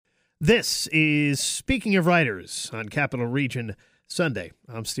This is Speaking of Writers on Capital Region Sunday.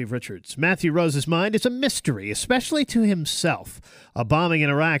 I'm Steve Richards. Matthew Rose's mind is a mystery, especially to himself. A bombing in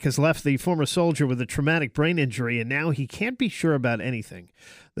Iraq has left the former soldier with a traumatic brain injury, and now he can't be sure about anything.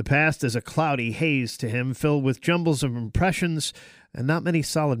 The past is a cloudy haze to him, filled with jumbles of impressions and not many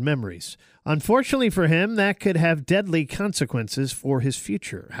solid memories. Unfortunately for him, that could have deadly consequences for his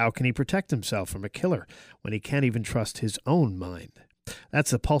future. How can he protect himself from a killer when he can't even trust his own mind? That's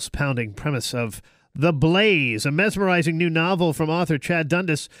the pulse-pounding premise of The Blaze, a mesmerizing new novel from author Chad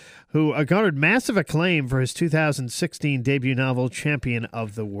Dundas, who garnered massive acclaim for his 2016 debut novel, Champion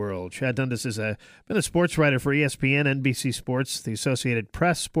of the World. Chad Dundas has been a sports writer for ESPN, NBC Sports, the Associated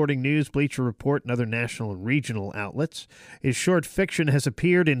Press, Sporting News, Bleacher Report, and other national and regional outlets. His short fiction has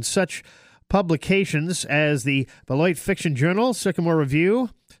appeared in such publications as the Beloit Fiction Journal, Sycamore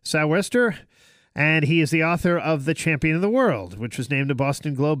Review, Sou'wester, and he is the author of The Champion of the World, which was named a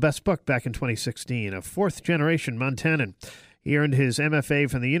Boston Globe Best Book back in 2016. A fourth-generation Montanan. He earned his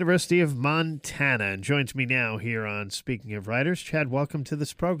MFA from the University of Montana and joins me now here on Speaking of Writers. Chad, welcome to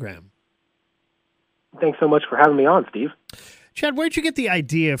this program. Thanks so much for having me on, Steve. Chad, where'd you get the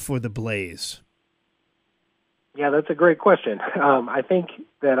idea for The Blaze? Yeah, that's a great question. I think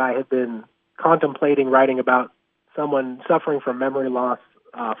that I had been contemplating writing about someone suffering from memory loss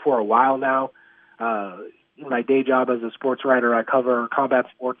for a while now. In my day job as a sports writer, I cover combat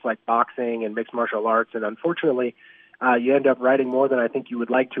sports like boxing and mixed martial arts, and unfortunately, you end up writing more than I think you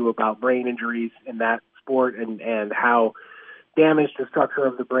would like to about brain injuries in that sport and how damaged the structure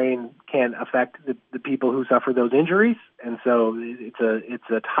of the brain can affect the people who suffer those injuries. And so it's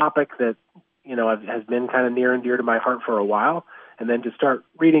a topic that has been kind of near and dear to my heart for a while. And then to start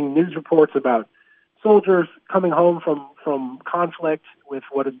reading news reports about soldiers coming home from conflict with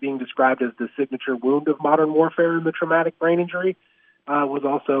what is being described as the signature wound of modern warfare in the traumatic brain injury was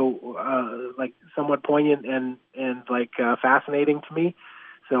also somewhat poignant and fascinating to me.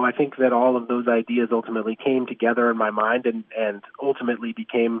 So I think that all of those ideas ultimately came together in my mind and ultimately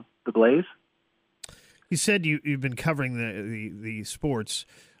became The Blaze. You said you've been covering the sports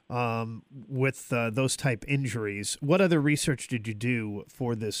with those type injuries. What other research did you do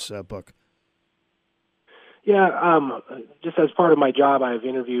for this book? Yeah, just as part of my job, I've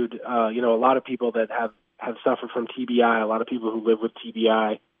interviewed, a lot of people that have suffered from TBI, a lot of people who live with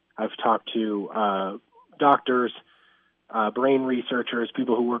TBI. I've talked to doctors, brain researchers,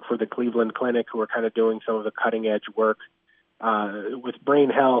 people who work for the Cleveland Clinic who are kind of doing some of the cutting-edge work with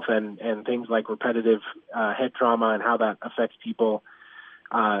brain health and things like repetitive head trauma and how that affects people.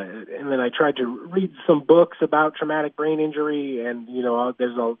 And then I tried to read some books about traumatic brain injury, and,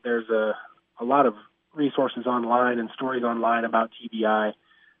 there's a lot of resources online and stories online about TBI.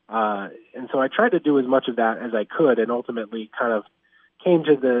 And so I tried to do as much of that as I could and ultimately kind of came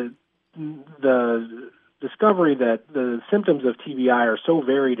to the discovery that the symptoms of TBI are so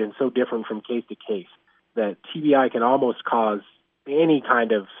varied and so different from case to case that TBI can almost cause any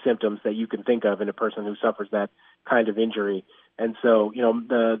kind of symptoms that you can think of in a person who suffers that kind of injury. And so,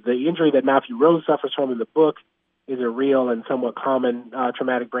 the injury that Matthew Rose suffers from in the book is a real and somewhat common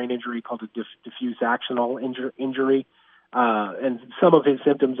traumatic brain injury called a diffuse axonal injury. And some of his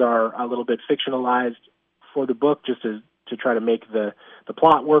symptoms are a little bit fictionalized for the book just to try to make the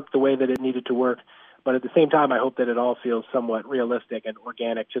plot work the way that it needed to work. But at the same time, I hope that it all feels somewhat realistic and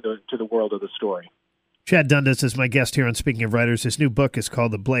organic to the world of the story. Chad Dundas is my guest here on Speaking of Writers. His new book is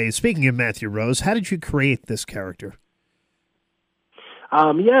called The Blaze. Speaking of Matthew Rose, how did you create this character?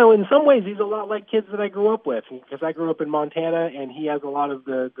 In some ways, he's a lot like kids that I grew up with, because I grew up in Montana, and he has a lot of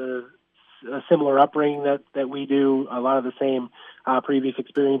the similar upbringing that we do, a lot of the same previous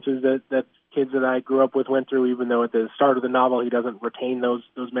experiences that kids that I grew up with went through, even though at the start of the novel he doesn't retain those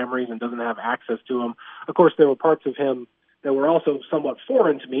memories and doesn't have access to them. Of course, there were parts of him that were also somewhat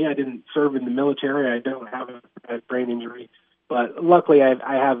foreign to me. I didn't serve in the military. I don't have a brain injury. But luckily,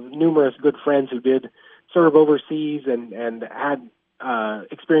 I have numerous good friends who did serve overseas and had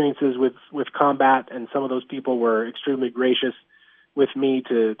experiences with combat, and some of those people were extremely gracious with me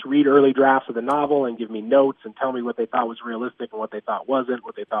to read early drafts of the novel and give me notes and tell me what they thought was realistic and what they thought wasn't,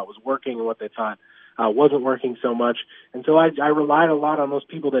 what they thought was working and what they thought wasn't working so much. And so I relied a lot on those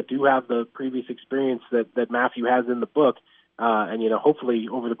people that do have the previous experience that Matthew has in the book. And hopefully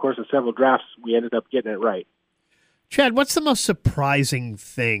over the course of several drafts, we ended up getting it right. Chad, what's the most surprising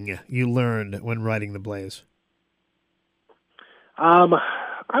thing you learned when writing The Blaze?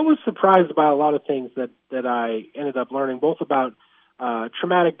 I was surprised by a lot of things that I ended up learning, both about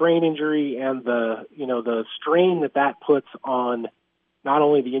traumatic brain injury and the strain that puts on not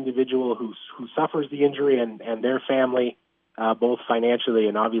only the individual who suffers the injury and their family, both financially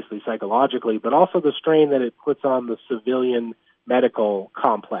and obviously psychologically, but also the strain that it puts on the civilian medical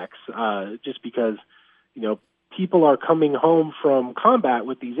complex, just because, people are coming home from combat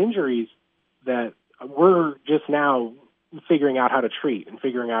with these injuries that we're just now figuring out how to treat and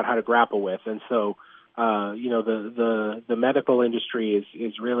figuring out how to grapple with. And so, the medical industry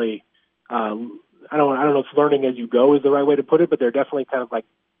is really, I don't know if learning as you go is the right way to put it, but they're definitely kind of like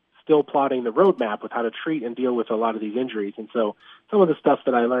still plotting the roadmap with how to treat and deal with a lot of these injuries. And so some of the stuff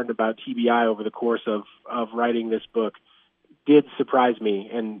that I learned about TBI over the course of writing this book did surprise me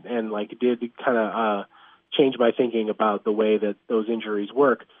and did kind of change my thinking about the way that those injuries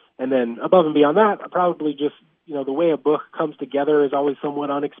work. And then above and beyond that, probably just, the way a book comes together is always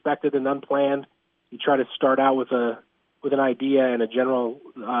somewhat unexpected and unplanned. You try to start out with an idea and a general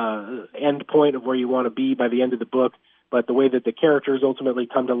end point of where you want to be by the end of the book. But the way that the characters ultimately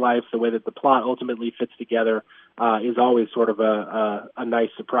come to life, the way that the plot ultimately fits together, is always sort of a nice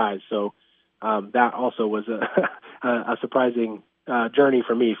surprise. So that also was a surprising journey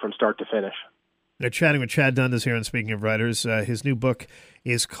for me from start to finish. They're chatting with Chad Dundas here on Speaking of Writers. His new book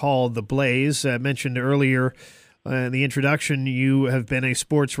is called The Blaze. Mentioned earlier in the introduction, you have been a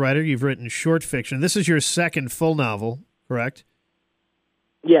sports writer. You've written short fiction. This is your second full novel, correct?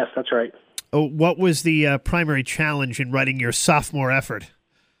 Yes, that's right. Oh, what was the primary challenge in writing your sophomore effort?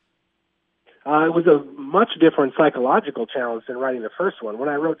 It was a much different psychological challenge than writing the first one. When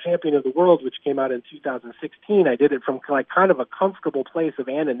I wrote Champion of the World, which came out in 2016, I did it from kind of a comfortable place of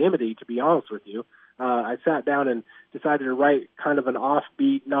anonymity, to be honest with you. I sat down and decided to write kind of an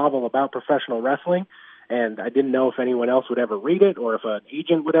offbeat novel about professional wrestling, and I didn't know if anyone else would ever read it, or if an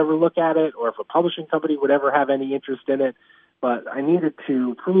agent would ever look at it, or if a publishing company would ever have any interest in it. But I needed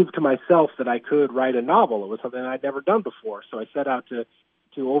to prove to myself that I could write a novel. It was something I'd never done before, so I set out to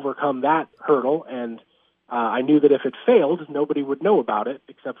overcome that hurdle, and I knew that if it failed, nobody would know about it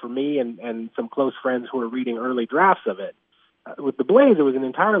except for me and some close friends who were reading early drafts of it. With The Blaze, it was an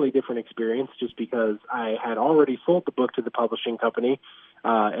entirely different experience just because I had already sold the book to the publishing company,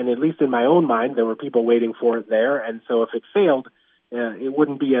 and at least in my own mind, there were people waiting for it there, and so if it failed, it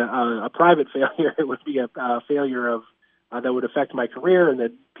wouldn't be a private failure. It would be a failure of that would affect my career, and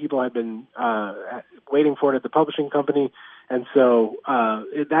that people had been waiting for it at the publishing company. And so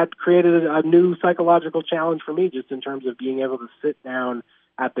that created a new psychological challenge for me, just in terms of being able to sit down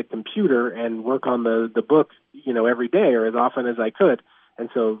at the computer and work on the book, every day or as often as I could. And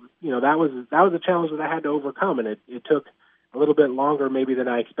so, that was a challenge that I had to overcome, and it took a little bit longer maybe than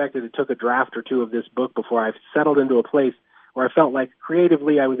I expected. It took a draft or two of this book before I settled into a place where I felt like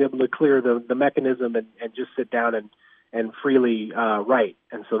creatively I was able to clear the mechanism and just sit down and freely write.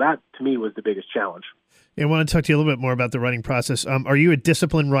 And so that, to me, was the biggest challenge. I want to talk to you a little bit more about the writing process. Are you a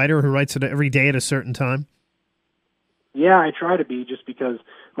disciplined writer who writes it every day at a certain time? Yeah, I try to be, just because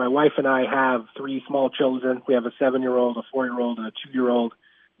my wife and I have 3 small children. We have a 7-year-old, a 4-year-old, and a 2-year-old.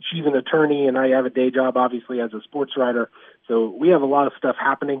 She's an attorney, and I have a day job, obviously, as a sports writer. So we have a lot of stuff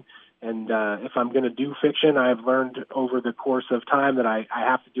happening. And if I'm going to do fiction, I've learned over the course of time that I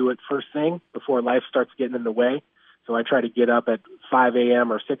have to do it first thing before life starts getting in the way. So I try to get up at 5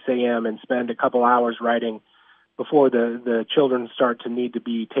 a.m. or 6 a.m. and spend a couple hours writing before the children start to need to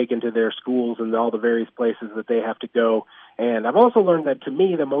be taken to their schools and all the various places that they have to go. And I've also learned that, to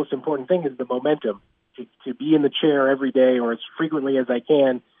me, the most important thing is the momentum, to be in the chair every day or as frequently as I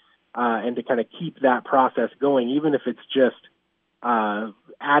can, and to kind of keep that process going, even if it's just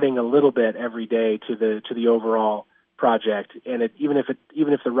adding a little bit every day to the overall project. And even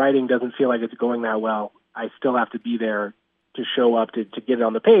if the writing doesn't feel like it's going that well, I still have to be there to show up to get it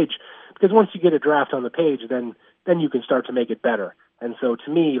on the page, because once you get a draft on the page, then you can start to make it better. And so to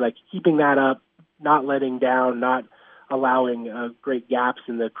me, keeping that up, not letting down, not allowing great gaps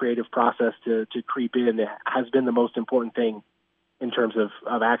in the creative process to creep in, has been the most important thing in terms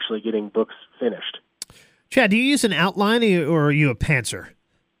of actually getting books finished. Chad, do you use an outline, or are you a pantser?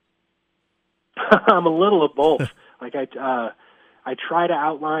 I'm a little of both. I try to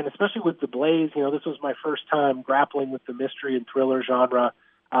outline, especially with The Blaze. This was my first time grappling with the mystery and thriller genre.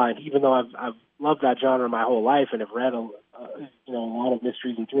 And even though I've loved that genre my whole life and have read a lot of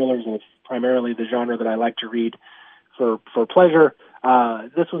mysteries and thrillers, and it's primarily the genre that I like to read for pleasure,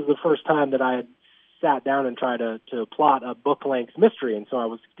 this was the first time that I had sat down and tried to plot a book-length mystery. And so I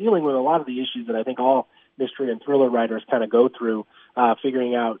was dealing with a lot of the issues that I think all mystery and thriller writers kind of go through,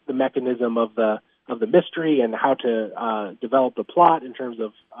 figuring out the mechanism of the mystery and how to develop the plot in terms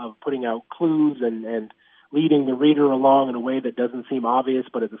of putting out clues and leading the reader along in a way that doesn't seem obvious,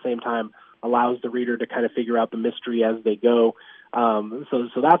 but at the same time allows the reader to kind of figure out the mystery as they go.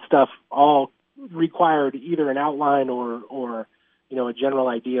 So that stuff all required either an outline or a general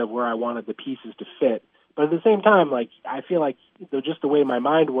idea of where I wanted the pieces to fit. But at the same time, like, I feel like just the way my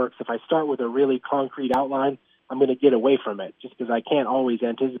mind works, if I start with a really concrete outline, I'm going to get away from it just because I can't always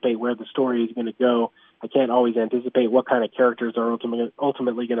anticipate where the story is going to go. I can't always anticipate what kind of characters are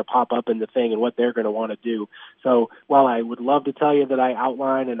ultimately going to pop up in the thing and what they're going to want to do. So while I would love to tell you that I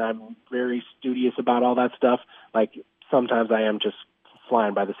outline and I'm very studious about all that stuff, like, sometimes I am just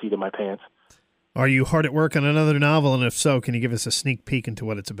flying by the seat of my pants. Are you hard at work on another novel? And if so, can you give us a sneak peek into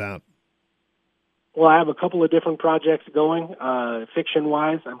what it's about? Well, I have a couple of different projects going,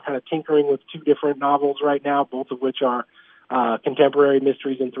 fiction-wise. I'm kind of tinkering with 2 different novels right now, both of which are contemporary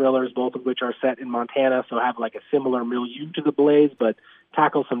mysteries and thrillers, both of which are set in Montana, so have like a similar milieu to The Blaze, but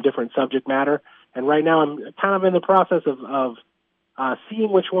tackle some different subject matter. And right now I'm kind of in the process of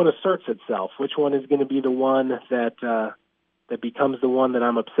seeing which one asserts itself, which one is going to be the one that becomes the one that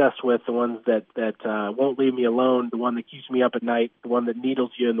I'm obsessed with, the ones that won't leave me alone, the one that keeps me up at night, the one that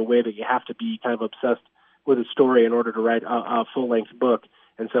needles you in the way that you have to be kind of obsessed with a story in order to write a full-length book.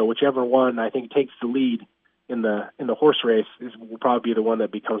 And so whichever one I think takes the lead in the horse race will probably be the one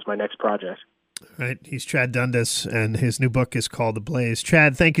that becomes my next project. All right. He's Chad Dundas, and his new book is called The Blaze.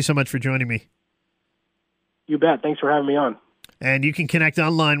 Chad, thank you so much for joining me. You bet. Thanks for having me on. And you can connect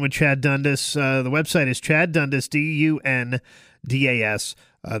online with Chad Dundas. The website is Chad Dundas, DUNDAS.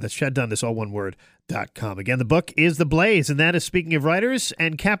 That's Chad Dundas, all one word, .com. Again, the book is The Blaze, and that is Speaking of Writers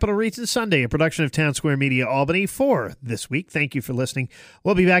and Capital Region Sunday, a production of Town Square Media Albany for this week. Thank you for listening.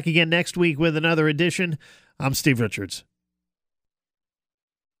 We'll be back again next week with another edition. I'm Steve Richards.